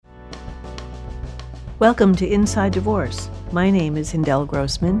Welcome to Inside Divorce. My name is Hindel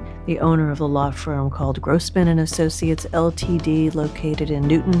Grossman, the owner of the law firm called Grossman & Associates Ltd, located in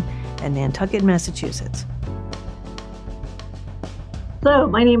Newton and Nantucket, Massachusetts. Hello,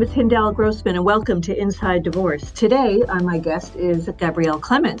 my name is Hindel Grossman, and welcome to Inside Divorce. Today, my guest is Gabrielle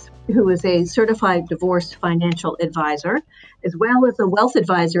Clements, who is a certified divorce financial advisor, as well as a wealth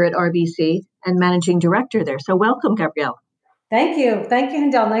advisor at RBC and managing director there. So welcome, Gabrielle. Thank you. Thank you,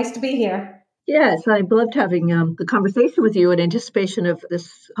 Hindel. Nice to be here. Yes, I loved having the conversation with you in anticipation of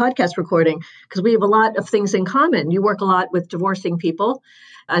this podcast recording, because we have a lot of things in common. You work a lot with divorcing people,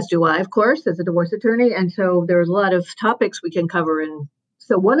 as do I, of course, as a divorce attorney. And so there's a lot of topics we can cover. And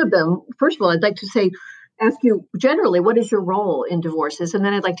so one of them, first of all, I'd like to ask you generally, what is your role in divorces? And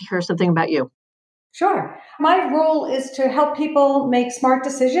then I'd like to hear something about you. Sure. My role is to help people make smart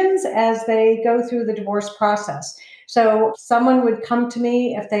decisions as they go through the divorce process. So someone would come to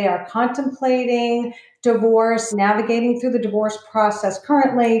me if they are contemplating divorce, navigating through the divorce process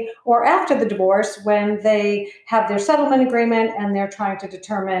currently, or after the divorce when they have their settlement agreement and they're trying to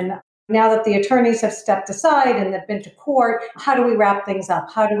determine, now that the attorneys have stepped aside and they've been to court, how do we wrap things up?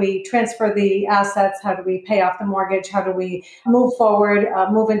 How do we transfer the assets? How do we pay off the mortgage? How do we move forward,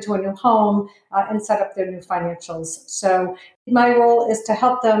 move into a new home, and set up their new financials? So my role is to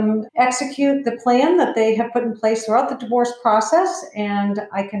help them execute the plan that they have put in place throughout the divorce process, and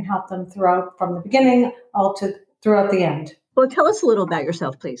I can help them throughout from the beginning all to throughout the end. Well, tell us a little about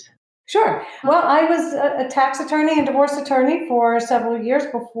yourself, please. Sure. Well, I was a tax attorney and divorce attorney for several years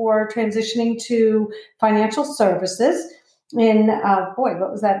before transitioning to financial services in,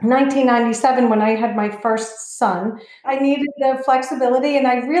 1997 when I had my first son. I needed the flexibility and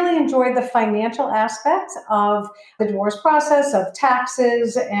I really enjoyed the financial aspects of the divorce process, of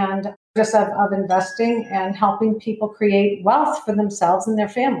taxes, and just of investing and helping people create wealth for themselves and their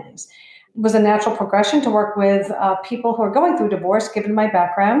families. It was a natural progression to work with people who are going through divorce, given my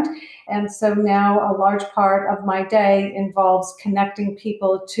background. And so now a large part of my day involves connecting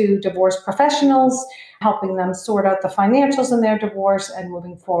people to divorce professionals, helping them sort out the financials in their divorce and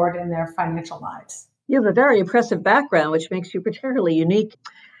moving forward in their financial lives. You have a very impressive background, which makes you particularly unique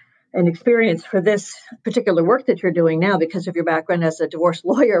and experience for this particular work that you're doing now because of your background as a divorce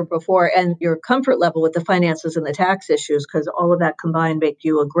lawyer before and your comfort level with the finances and the tax issues, because all of that combined make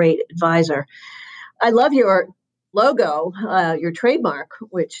you a great advisor. I love your logo, your trademark,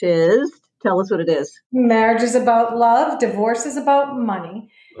 which is, tell us what it is. Marriage is about love. Divorce is about money.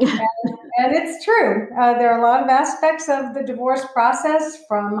 And it's true. There are a lot of aspects of the divorce process,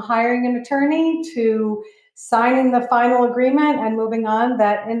 from hiring an attorney to signing the final agreement and moving on,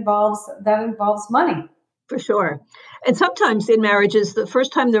 that involves money. For sure. And sometimes in marriages, the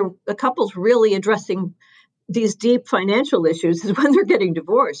first time the couple's really addressing these deep financial issues is when they're getting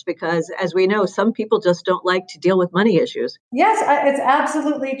divorced, because as we know, some people just don't like to deal with money issues. Yes, it's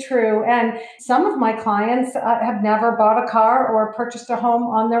absolutely true. And some of my clients have never bought a car or purchased a home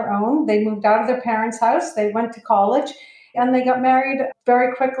on their own. They moved out of their parents' house, they went to college, and they got married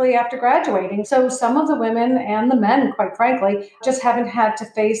very quickly after graduating. So some of the women and the men, quite frankly, just haven't had to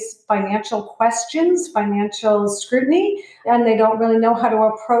face financial questions, financial scrutiny, and they don't really know how to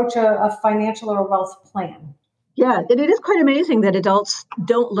approach a financial or a wealth plan. Yeah, and it is quite amazing that adults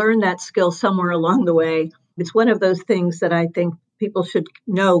don't learn that skill somewhere along the way. It's one of those things that I think people should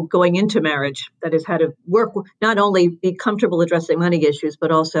know going into marriage, that is how to work, not only be comfortable addressing money issues,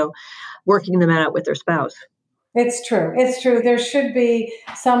 but also working them out with their spouse. It's true. It's true. There should be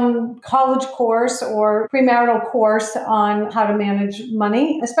some college course or premarital course on how to manage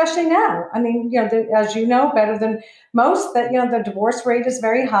money, especially now. I mean, as you know better than most, that, the divorce rate is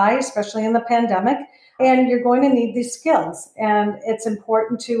very high, especially in the pandemic, and you're going to need these skills. And it's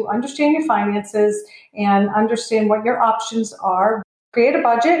important to understand your finances and understand what your options are, create a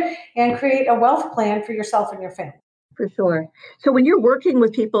budget, and create a wealth plan for yourself and your family. For sure. So when you're working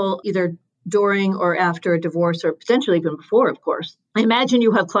with people, either during or after a divorce, or potentially even before, of course, I imagine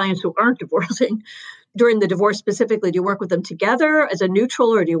you have clients who aren't divorcing. During the divorce specifically, do you work with them together as a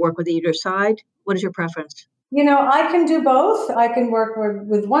neutral, or do you work with either side? What is your preference? I can do both. I can work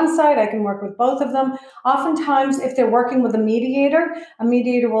with one side. I can work with both of them. Oftentimes, if they're working with a mediator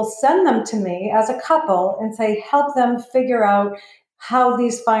will send them to me as a couple and say, help them figure out how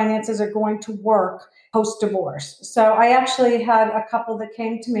these finances are going to work post-divorce. So I actually had a couple that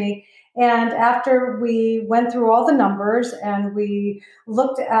came to me And after we went through all the numbers and we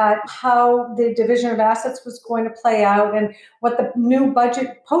looked at how the division of assets was going to play out and what the new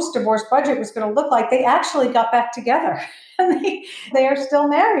budget, post-divorce budget was going to look like, they actually got back together. And they are still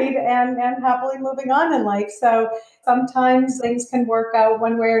married and happily moving on in life. So sometimes things can work out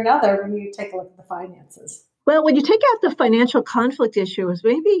one way or another when you take a look at the finances. Well, when you take out the financial conflict issues,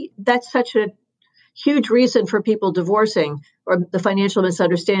 maybe that's such a huge reason for people divorcing or the financial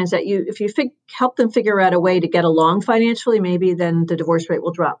misunderstandings that if you help them figure out a way to get along financially, maybe then the divorce rate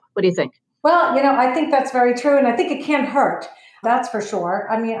will drop. What do you think? Well, I think that's very true. And I think it can hurt. That's for sure.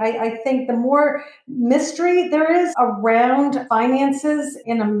 I mean, I think the more mystery there is around finances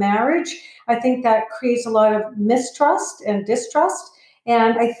in a marriage, I think that creates a lot of mistrust and distrust.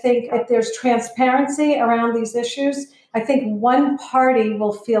 And I think if there's transparency around these issues, I think one party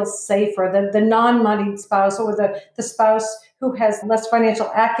will feel safer. The non-moneyed spouse or the spouse who has less financial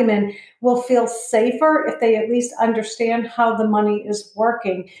acumen will feel safer if they at least understand how the money is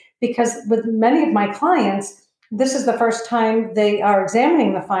working. Because with many of my clients, this is the first time they are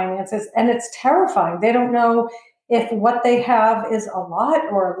examining the finances, and it's terrifying. They don't know if what they have is a lot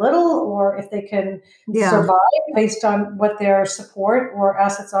or a little, or if they can survive based on what their support or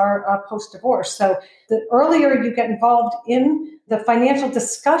assets are post-divorce. So the earlier you get involved in the financial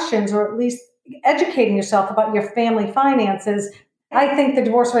discussions, or at least educating yourself about your family finances, I think the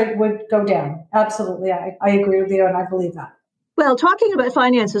divorce rate would go down. Absolutely. I agree with you, and I believe that. Well, talking about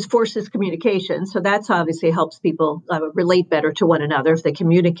finances forces communication. So that's obviously helps people relate better to one another if they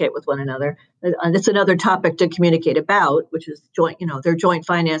communicate with one another. And it's another topic to communicate about, which is their joint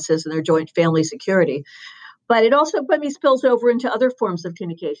finances and their joint family security. But it also maybe spills over into other forms of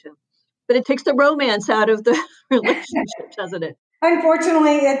communication. But it takes the romance out of the relationship, doesn't it?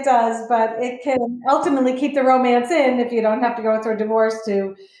 Unfortunately, it does, but it can ultimately keep the romance in if you don't have to go through a divorce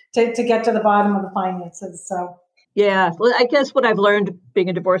to get to the bottom of the finances. So. Yeah. Well, I guess what I've learned being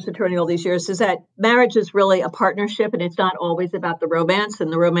a divorce attorney all these years is that marriage is really a partnership, and it's not always about the romance,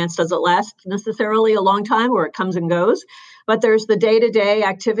 and the romance doesn't last necessarily a long time, or it comes and goes. But there's the day-to-day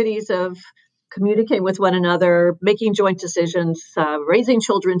activities of communicating with one another, making joint decisions, raising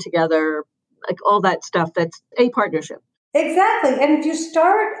children together, like all that stuff. That's a partnership. Exactly. And if you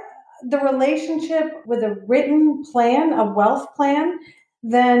start the relationship with a written plan, a wealth plan,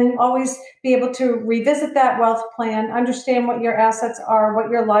 then always be able to revisit that wealth plan, understand what your assets are,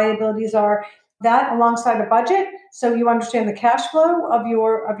 what your liabilities are, that alongside a budget. So you understand the cash flow of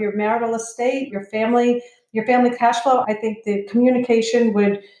your marital estate, your family cash flow. I think the communication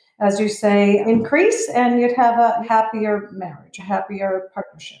would, as you say, increase, and you'd have a happier marriage, a happier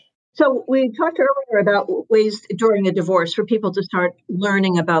partnership. So we talked earlier about ways during a divorce for people to start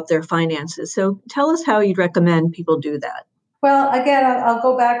learning about their finances. So tell us how you'd recommend people do that. Well, again, I'll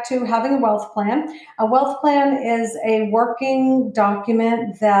go back to having a wealth plan. A wealth plan is a working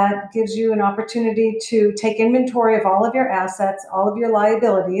document that gives you an opportunity to take inventory of all of your assets, all of your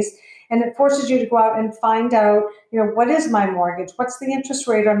liabilities, and it forces you to go out and find out, what is my mortgage? What's the interest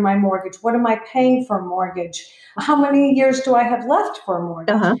rate on my mortgage? What am I paying for a mortgage? How many years do I have left for a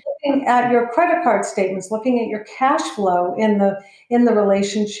mortgage? Looking at your credit card statements, looking at your cash flow in the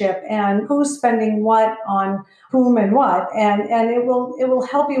relationship, and who's spending what on whom and what, and it will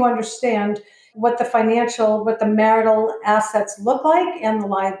help you understand what the marital assets look like and the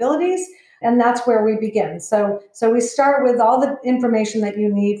liabilities. And that's where we begin. So we start with all the information that you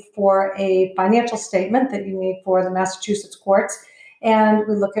need for a financial statement that you need for the Massachusetts courts. And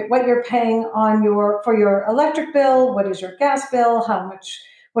we look at what you're paying for your electric bill, what is your gas bill,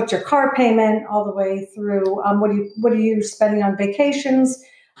 what's your car payment, all the way through what are you spending on vacations,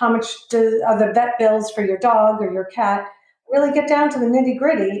 how much are the vet bills for your dog or your cat. Really get down to the nitty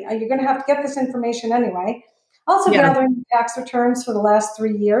gritty. You're going to have to get this information anyway. Also, gathering tax returns for the last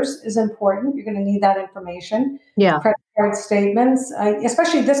 3 years is important. You're going to need that information. Credit card statements,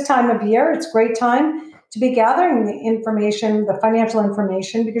 especially this time of year. It's a great time to be gathering the information, the financial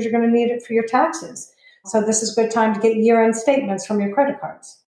information, because you're going to need it for your taxes. So this is a good time to get year-end statements from your credit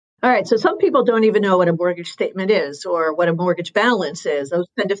cards. All right. So some people don't even know what a mortgage statement is or what a mortgage balance is, those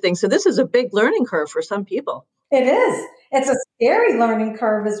kind of things. So this is a big learning curve for some people. It is. It's a scary learning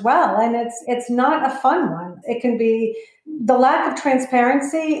curve as well. And it's not a fun one. It can be the lack of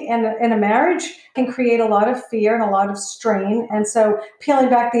transparency in a marriage can create a lot of fear and a lot of strain. And so peeling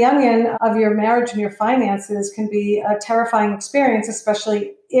back the onion of your marriage and your finances can be a terrifying experience,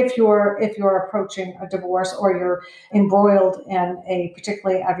 especially if you're approaching a divorce or you're embroiled in a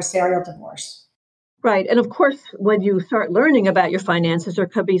particularly adversarial divorce. Right. And of course, when you start learning about your finances, there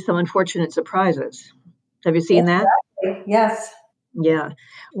could be some unfortunate surprises. Have you seen that? Yes. Yeah.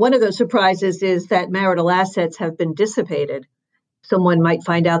 One of those surprises is that marital assets have been dissipated. Someone might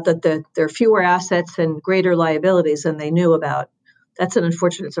find out that there are fewer assets and greater liabilities than they knew about. That's an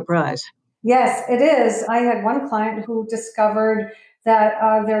unfortunate surprise. Yes, it is. I had one client who discovered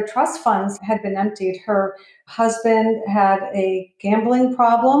that their trust funds had been emptied. Her husband had a gambling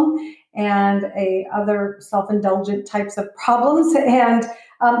problem and a other self-indulgent types of problems, and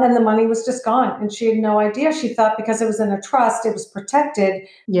the money was just gone, and she had no idea. She thought because it was in a trust, it was protected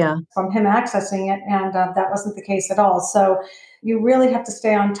Yeah. from him accessing it, and that wasn't the case at all. So you really have to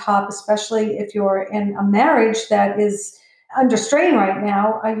stay on top, especially if you're in a marriage that is under strain right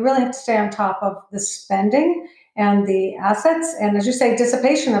now. I really have to stay on top of the spending and the assets. And as you say,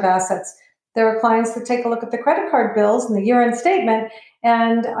 dissipation of assets. There are clients that take a look at the credit card bills and the year-end statement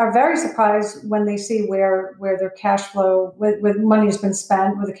and are very surprised when they see where their cash flow, with money has been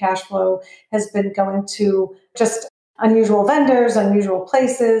spent, where the cash flow has been going to just unusual vendors, unusual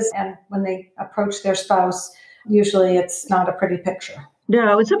places. And when they approach their spouse, usually it's not a pretty picture.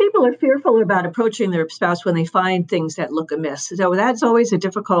 No, and some people are fearful about approaching their spouse when they find things that look amiss. So that's always a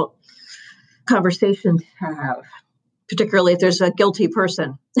difficult conversation to have, particularly if there's a guilty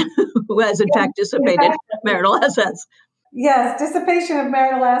person who has, in fact, dissipated marital assets. Yes, dissipation of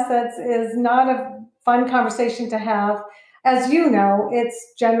marital assets is not a fun conversation to have. As you know,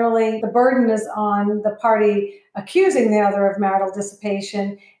 it's generally the burden is on the party accusing the other of marital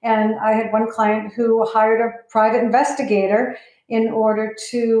dissipation. And I had one client who hired a private investigator in order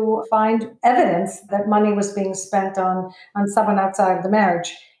to find evidence that money was being spent on someone outside of the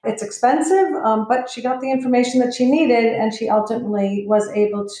marriage. It's expensive, but she got the information that she needed, and she ultimately was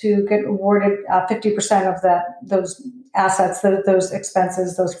able to get awarded 50% of those assets, those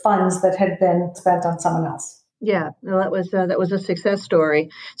expenses, those funds that had been spent on someone else. Yeah, no, that was a success story.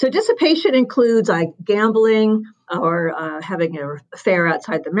 So dissipation includes like gambling or having an affair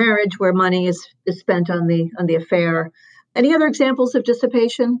outside the marriage where money is spent on the affair. Any other examples of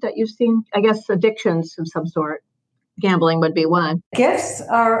dissipation that you've seen? I guess addictions of some sort. Gambling would be one. Gifts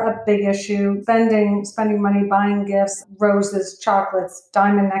are a big issue. Spending money buying gifts, roses, chocolates,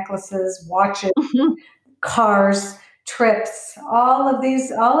 diamond necklaces, watches, cars, trips, all of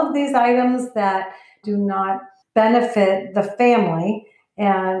these items that do not benefit the family,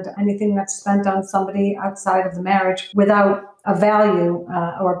 and anything that's spent on somebody outside of the marriage without a value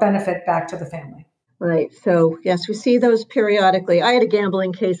or benefit back to the family. Right. So, yes, we see those periodically. I had a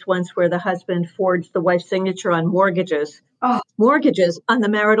gambling case once where the husband forged the wife's signature on mortgages on the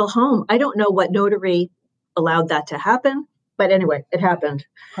marital home. I don't know what notary allowed that to happen, but anyway, it happened.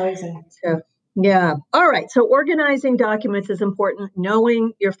 Crazy. So, yeah. All right. So organizing documents is important.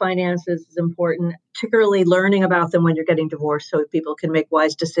 Knowing your finances is important, particularly learning about them when you're getting divorced so people can make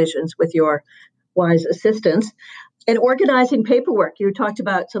wise decisions with your wise assistance. And organizing paperwork. You talked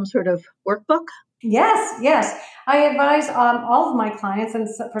about some sort of workbook. Yes. I advise all of my clients, and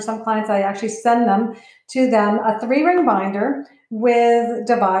for some clients, I actually send them to them a 3-ring binder with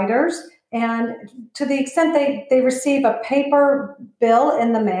dividers. And to the extent they receive a paper bill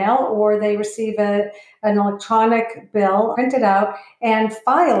in the mail or they receive an electronic bill printed out and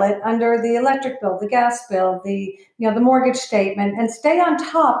file it under the electric bill, the gas bill, the mortgage statement, and stay on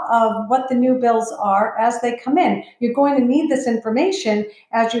top of what the new bills are as they come in. You're going to need this information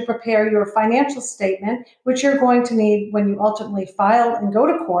as you prepare your financial statement, which you're going to need when you ultimately file and go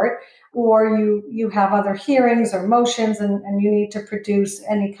to court, or you have other hearings or motions and you need to produce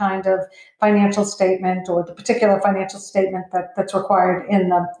any kind of financial statement or the particular financial statement that's required in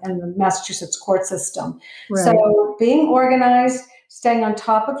the Massachusetts court system. Right. So being organized, staying on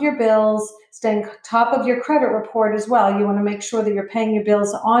top of your bills, staying on top of your credit report as well. You want to make sure that you're paying your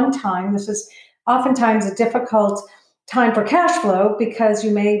bills on time. This is oftentimes a difficult time for cash flow because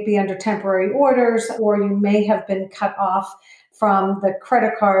you may be under temporary orders or you may have been cut off from the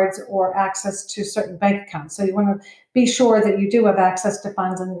credit cards or access to certain bank accounts. So you want to be sure that you do have access to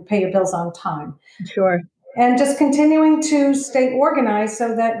funds and you pay your bills on time. Sure. And just continuing to stay organized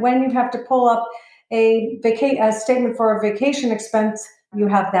so that when you have to pull up a statement for a vacation expense, you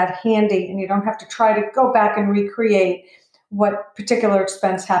have that handy and you don't have to try to go back and recreate what particular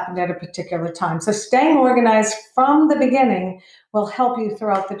expense happened at a particular time. So staying organized from the beginning will help you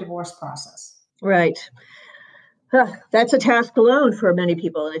throughout the divorce process. Right. That's a task alone for many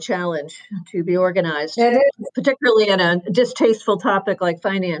people and a challenge to be organized. It is. Particularly in a distasteful topic like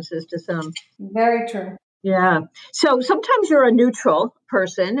finances to some. Very true. Yeah. So sometimes you're a neutral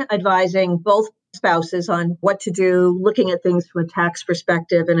person advising both spouses on what to do, looking at things from a tax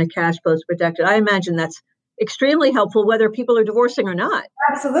perspective and a cash flow perspective. I imagine that's extremely helpful whether people are divorcing or not.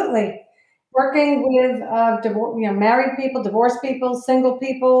 Absolutely. working with married people, divorced people, single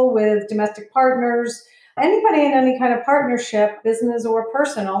people, with domestic partners, anybody in any kind of partnership, business or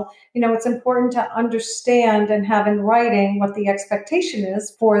personal, it's important to understand and have in writing what the expectation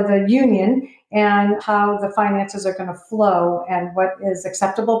is for the union and how the finances are going to flow and what is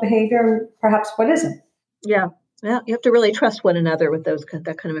acceptable behavior and perhaps what isn't. Yeah. Yeah, you have to really trust one another with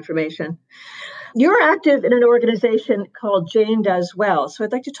that kind of information. You're active in an organization called Jane Does Well. So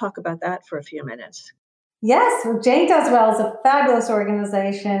I'd like to talk about that for a few minutes. Yes, Jane Does Well is a fabulous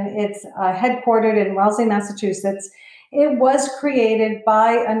organization. It's headquartered in Wellesley, Massachusetts. It was created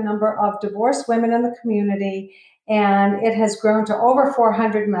by a number of divorced women in the community, and it has grown to over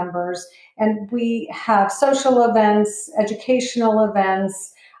 400 members. And we have social events, educational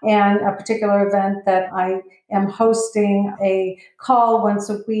events, and a particular event that I am hosting a call once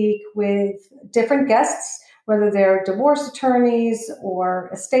a week with different guests, whether they're divorce attorneys or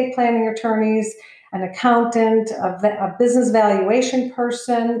estate planning attorneys, an accountant, a business valuation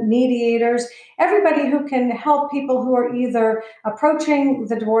person, mediators, everybody who can help people who are either approaching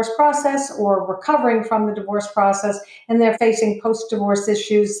the divorce process or recovering from the divorce process, and they're facing post-divorce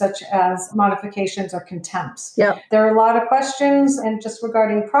issues such as modifications or contempts. Yeah. There are a lot of questions, and just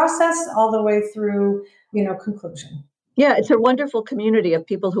regarding process all the way through, conclusion. Yeah, it's a wonderful community of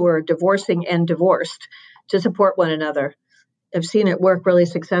people who are divorcing and divorced to support one another. I've seen it work really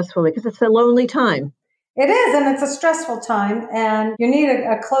successfully because it's a lonely time. It is, and it's a stressful time, and you need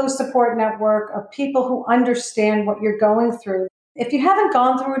a close support network of people who understand what you're going through. If you haven't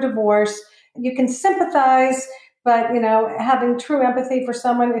gone through a divorce, you can sympathize, but having true empathy for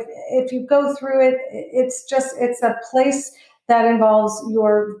someone, if you go through it, it's a place that involves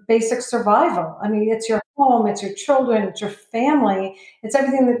your basic survival. I mean, it's your home, it's your children, it's your family, it's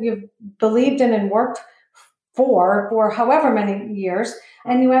everything that you've believed in and worked for however many years,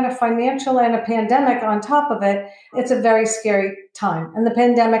 and you add a financial and a pandemic on top of it, it's a very scary time. And the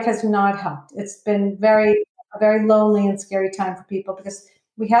pandemic has not helped. It's been a very lonely and scary time for people because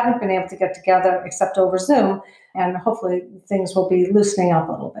we haven't been able to get together except over Zoom, and hopefully things will be loosening up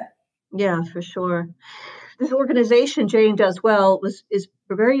a little bit. Yeah, for sure. This organization, Jane Does Well, is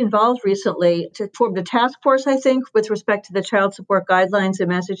very involved recently to form the task force, I think, with respect to the child support guidelines in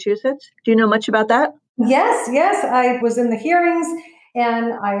Massachusetts. Do you know much about that? Yes. I was in the hearings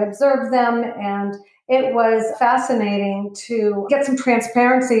and I observed them, and it was fascinating to get some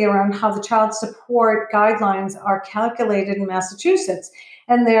transparency around how the child support guidelines are calculated in Massachusetts.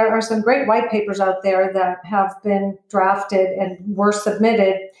 And there are some great white papers out there that have been drafted and were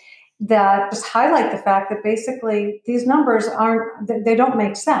submitted that just highlight the fact that basically these numbers they don't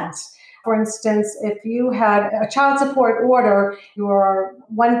make sense. For instance, if you had a child support order, you're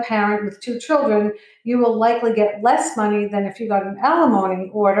one parent with two children, you will likely get less money than if you got an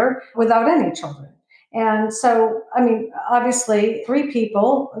alimony order without any children. And so, I mean, obviously, three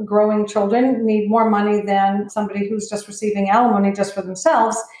people growing children need more money than somebody who's just receiving alimony just for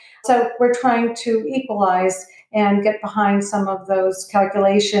themselves. So we're trying to equalize and get behind some of those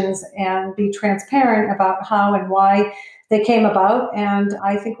calculations and be transparent about how and why they came about. And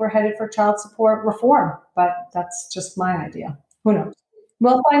I think we're headed for child support reform, but that's just my idea. Who knows?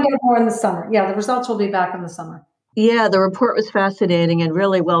 We'll find out more in the summer. Yeah, the results will be back in the summer. Yeah, the report was fascinating and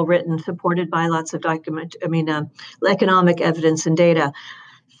really well written, supported by lots of economic evidence and data.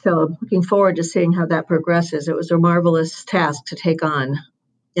 So I'm looking forward to seeing how that progresses. It was a marvelous task to take on,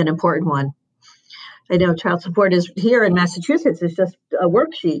 an important one. I know child support is here in Massachusetts. It's just a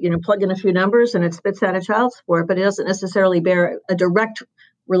worksheet, plug in a few numbers and it spits out a child support, but it doesn't necessarily bear a direct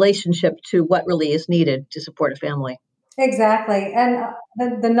relationship to what really is needed to support a family. Exactly. And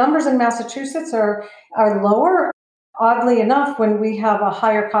the numbers in Massachusetts are lower, oddly enough, when we have a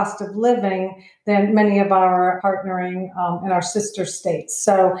higher cost of living than many of our partnering in our sister states.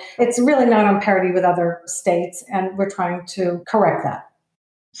 So it's really not on parity with other states, and we're trying to correct that.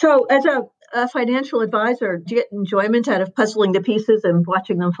 So as a financial advisor, do you get enjoyment out of puzzling the pieces and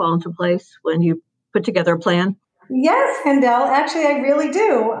watching them fall into place when you put together a plan? Yes, Handel, actually, I really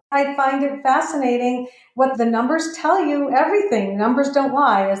do. I find it fascinating what the numbers tell you everything. Numbers don't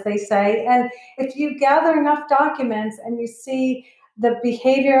lie, as they say. And if you gather enough documents and you see the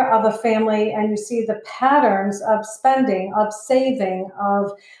behavior of a family and you see the patterns of spending, of saving,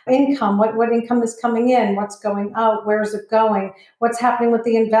 of income, what income is coming in, what's going out, where is it going, what's happening with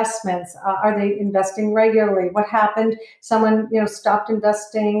the investments, are they investing regularly, what happened, someone stopped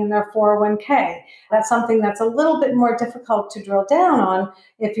investing in their 401k. That's something that's a little bit more difficult to drill down on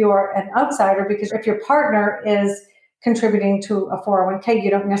if you're an outsider, because if your partner is contributing to a 401k, you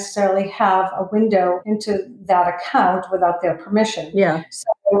don't necessarily have a window into that account without their permission. Yeah.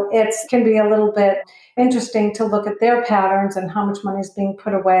 So it can be a little bit interesting to look at their patterns and how much money is being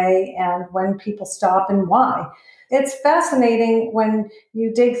put away and when people stop and why. It's fascinating when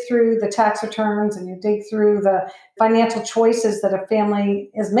you dig through the tax returns and you dig through the financial choices that a family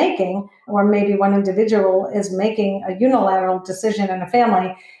is making, or maybe one individual is making a unilateral decision in a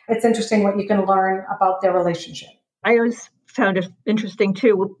family. It's interesting what you can learn about their relationship. I always found it interesting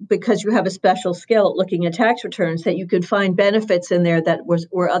too, because you have a special skill at looking at tax returns, that you could find benefits in there that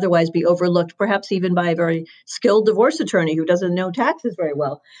were otherwise be overlooked, perhaps even by a very skilled divorce attorney who doesn't know taxes very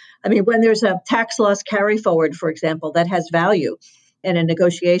well. I mean, when there's a tax loss carry forward, for example, that has value in a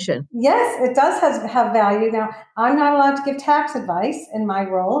negotiation. Yes, it does have value. Now, I'm not allowed to give tax advice in my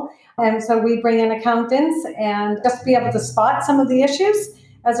role. And so we bring in accountants and just be able to spot some of the issues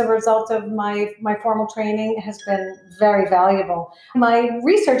as a result of my formal training has been very valuable. My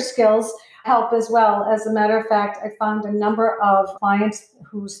research skills help as well. As a matter of fact, I found a number of clients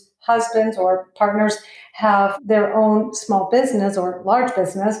whose husbands or partners have their own small business or large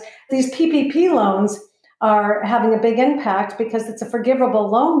business. These PPP loans are having a big impact because it's a forgivable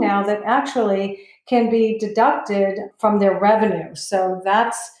loan now that actually can be deducted from their revenue. So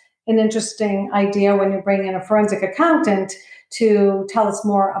that's an interesting idea when you bring in a forensic accountant to tell us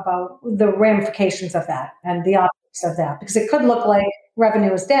more about the ramifications of that and the optics of that, because it could look like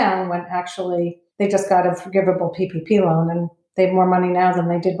revenue is down when actually they just got a forgivable PPP loan and they have more money now than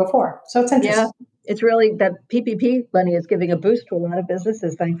they did before. So it's interesting. Yeah, it's really that PPP money is giving a boost to a lot of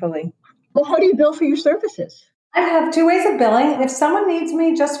businesses, thankfully. Well, how do you bill for your services? I have two ways of billing. If someone needs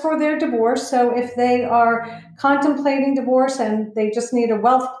me just for their divorce, so if they are contemplating divorce and they just need a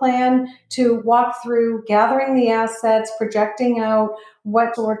wealth plan to walk through gathering the assets, projecting out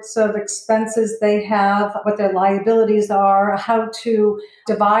what sorts of expenses they have, what their liabilities are, how to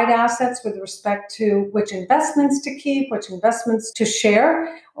divide assets with respect to which investments to keep, which investments to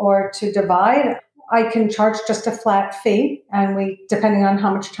share or to divide, I can charge just a flat fee, and depending on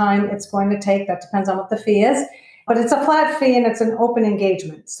how much time it's going to take, that depends on what the fee is. But it's a flat fee and it's an open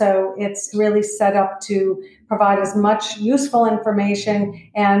engagement. So it's really set up to provide as much useful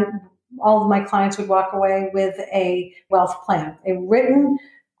information, and all of my clients would walk away with a wealth plan, a written,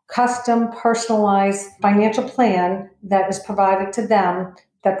 custom, personalized financial plan that is provided to them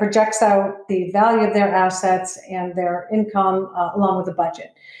that projects out the value of their assets and their income along with the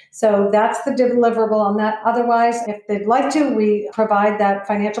budget. So that's the deliverable on that. Otherwise, if they'd like to, we provide that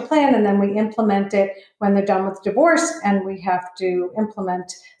financial plan and then we implement it when they're done with divorce, and we have to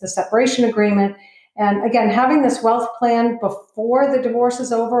implement the separation agreement. And again, having this wealth plan before the divorce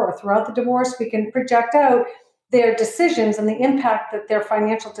is over or throughout the divorce, we can project out their decisions and the impact that their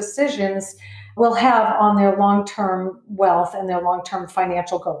financial decisions will have on their long-term wealth and their long-term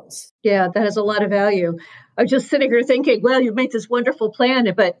financial goals. Yeah, that has a lot of value. I'm just sitting here thinking, well, you've made this wonderful plan,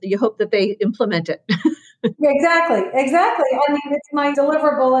 but you hope that they implement it. Exactly. I mean, it's my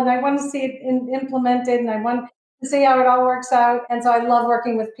deliverable and I want to see it implemented and I want to see how it all works out. And so I love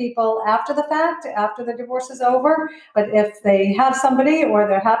working with people after the fact, after the divorce is over. But if they have somebody or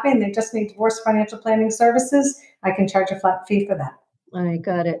they're happy and they just need divorce financial planning services, I can charge a flat fee for that. I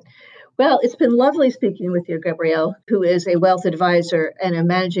got it. Well, it's been lovely speaking with you, Gabrielle, who is a wealth advisor and a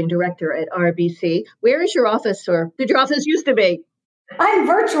managing director at RBC. Where is your office, or did your office used to be? I'm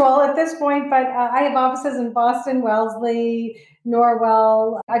virtual at this point, but I have offices in Boston, Wellesley,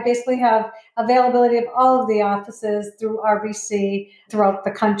 Norwell. I basically have availability of all of the offices through RBC throughout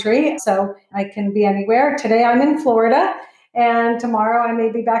the country, so I can be anywhere. Today I'm in Florida, and tomorrow I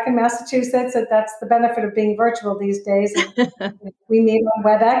may be back in Massachusetts. That's the benefit of being virtual these days. We meet on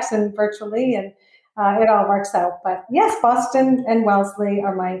WebEx and virtually, and it all works out. But yes, Boston and Wellesley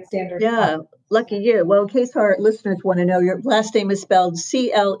are my standard. Yeah, lucky you. Well, in case our listeners want to know, your last name is spelled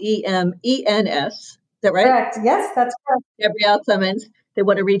Clemenz. Is that right? Correct. Yes, that's correct. Gabrielle Clemenz. They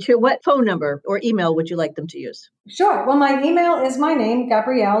want to reach you. What phone number or email would you like them to use? Sure. Well, my email is my name,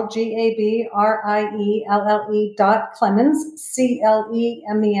 Gabrielle, GABRIELLE.Clemenz,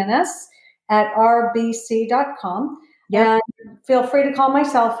 CLEMENS @rbc.com. Yep. And feel free to call my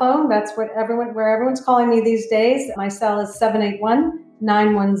cell phone. That's where everyone's calling me these days. My cell is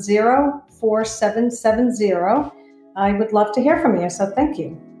 781-910-4770. I would love to hear from you. So thank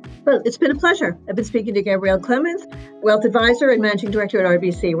you. Well, it's been a pleasure. I've been speaking to Gabrielle Clemenz, wealth advisor and managing director at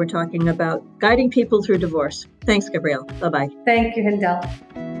RBC. We're talking about guiding people through divorce. Thanks, Gabrielle. Bye-bye. Thank you, Hindel.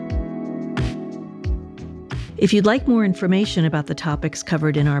 If you'd like more information about the topics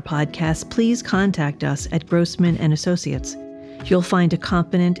covered in our podcast, please contact us at Grossman & Associates. You'll find a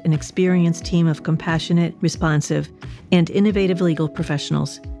competent and experienced team of compassionate, responsive, and innovative legal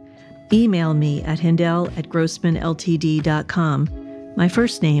professionals. Email me at hindell@grossmanltd.com. My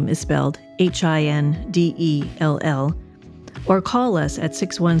first name is spelled Hindell, or call us at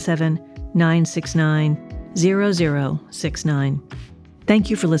 617-969-0069. Thank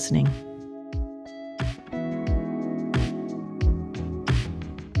you for listening.